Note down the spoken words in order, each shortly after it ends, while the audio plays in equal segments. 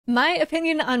My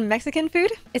opinion on Mexican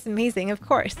food is amazing, of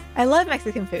course. I love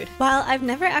Mexican food. While I've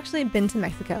never actually been to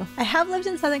Mexico, I have lived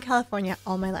in Southern California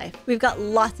all my life. We've got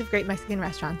lots of great Mexican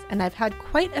restaurants, and I've had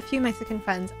quite a few Mexican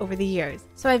friends over the years,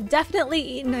 so I've definitely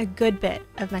eaten a good bit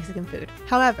of Mexican food.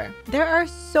 However, there are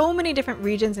so many different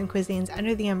regions and cuisines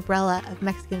under the umbrella of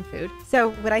Mexican food,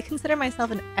 so would I consider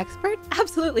myself an expert?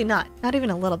 Absolutely not, not even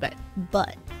a little bit.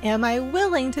 But am I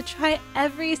willing to try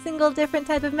every single different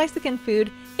type of Mexican food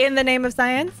in the name of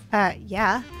science?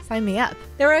 Yeah, sign me up.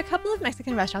 There were a couple of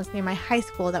Mexican restaurants near my high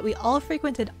school that we all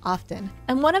frequented often,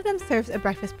 and one of them serves a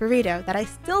breakfast burrito that I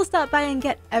still stop by and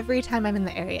get every time I'm in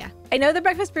the area. I know the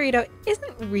breakfast burrito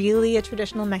isn't really a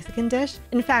traditional Mexican dish.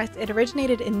 In fact, it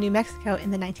originated in New Mexico in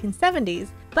the 1970s,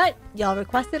 but y'all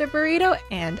requested a burrito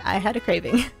and I had a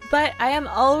craving. But I am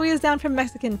always down for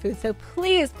Mexican food, so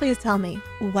please tell me,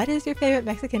 what is your favorite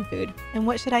Mexican food and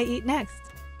what should I eat next?